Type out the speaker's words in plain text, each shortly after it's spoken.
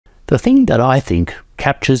The thing that I think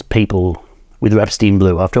captures people with Rhapsody in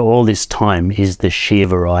Blue after all this time is the sheer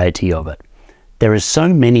variety of it. There are so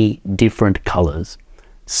many different colors,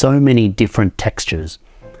 so many different textures,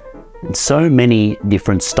 and so many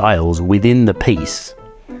different styles within the piece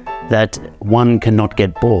that one cannot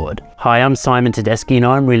get bored. Hi, I'm Simon Tedeschi, and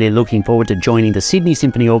I'm really looking forward to joining the Sydney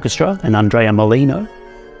Symphony Orchestra and Andrea Molino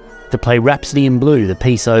to play Rhapsody in Blue, the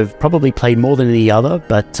piece I've probably played more than any other,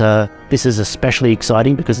 but this is especially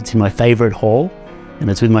exciting because it's in my favourite hall and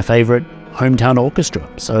it's with my favourite hometown orchestra,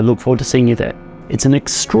 so I look forward to seeing you there. It's an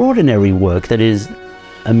extraordinary work that is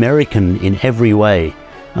American in every way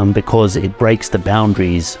because it breaks the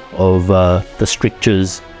boundaries of the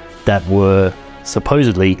strictures that were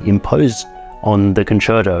supposedly imposed on the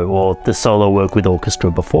concerto or the solo work with orchestra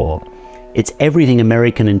before. It's everything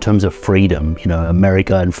American in terms of freedom, you know,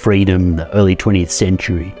 America and freedom, the early 20th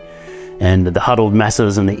century, and the huddled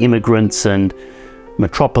masses and the immigrants and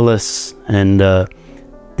metropolis and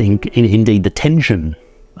indeed the tension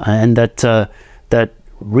and that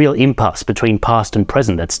real impasse between past and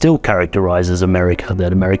present that still characterizes America,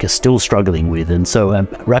 that America's still struggling with. And so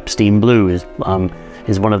Rhapsody in Blue is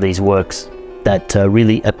one of these works that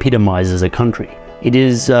really epitomizes a country. It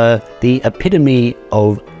is the epitome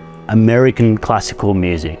of American classical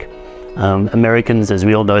music. Americans, as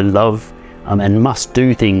we all know, love and must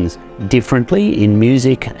do things differently in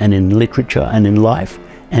music and in literature and in life.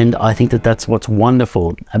 And I think that that's what's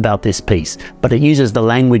wonderful about this piece. But it uses the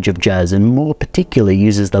language of jazz, and more particularly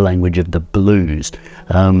uses the language of the blues,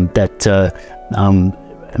 that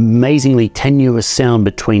amazingly tenuous sound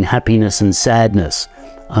between happiness and sadness.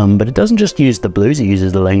 But it doesn't just use the blues, it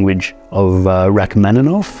uses the language of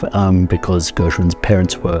Rachmaninov, because Gershwin's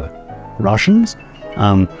parents were Russians.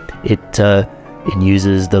 It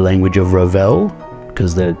uses the language of Ravel,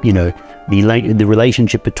 because the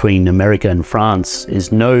relationship between America and France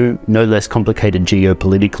is no less complicated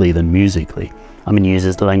geopolitically than musically. It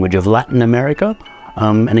uses the language of Latin America,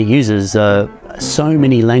 and it uses so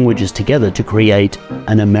many languages together to create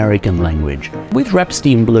an American language. With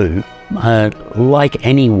Rhapsody in Blue, like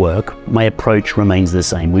any work, my approach remains the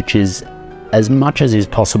same, which is, as much as is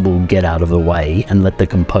possible, get out of the way and let the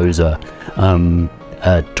composer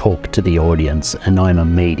talk to the audience, and I'm a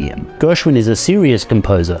medium. Gershwin is a serious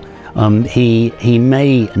composer. He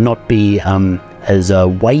may not be as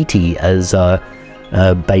weighty as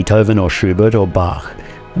Beethoven or Schubert or Bach,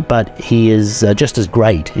 but he is just as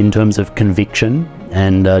great in terms of conviction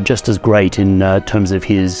and just as great in terms of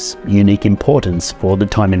his unique importance for the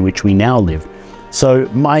time in which we now live. So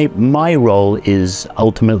my role is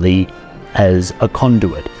ultimately as a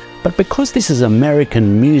conduit. But because this is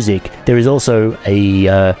American music, there is also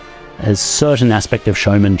a certain aspect of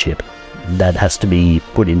showmanship that has to be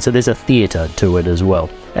put in. So there's a theatre to it as well.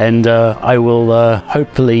 And I will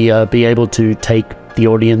hopefully be able to take the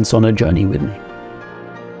audience on a journey with me.